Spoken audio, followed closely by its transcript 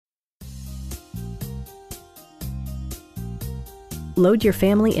Load your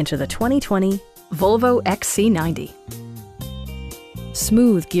family into the 2020 Volvo XC90.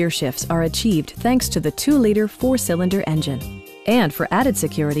 Smooth gear shifts are achieved thanks to the 2-liter 4-cylinder engine. And for added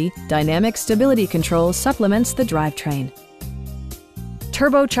security, dynamic stability control supplements the drivetrain.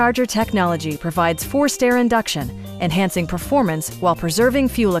 Turbocharger technology provides forced air induction, enhancing performance while preserving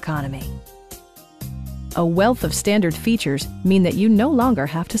fuel economy. A wealth of standard features mean that you no longer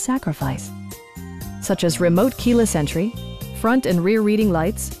have to sacrifice, such as remote keyless entry, front and rear reading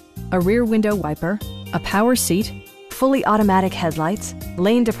lights, a rear window wiper, a power seat, fully automatic headlights,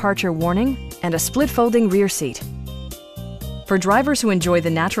 lane departure warning, and a split-folding rear seat. For drivers who enjoy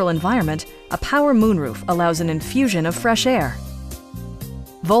the natural environment, a power moonroof allows an infusion of fresh air.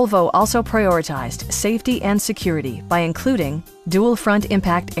 Volvo also prioritized safety and security by including dual front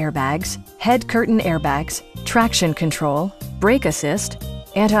impact airbags, head curtain airbags, traction control, brake assist,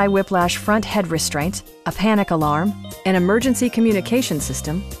 anti-whiplash front head restraints, a panic alarm, an emergency communication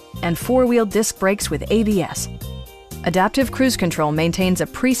system, and 4-wheel disc brakes with ABS. Adaptive Cruise Control maintains a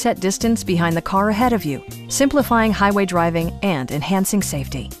preset distance behind the car ahead of you, simplifying highway driving and enhancing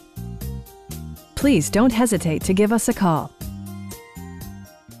safety. Please don't hesitate to give us a call.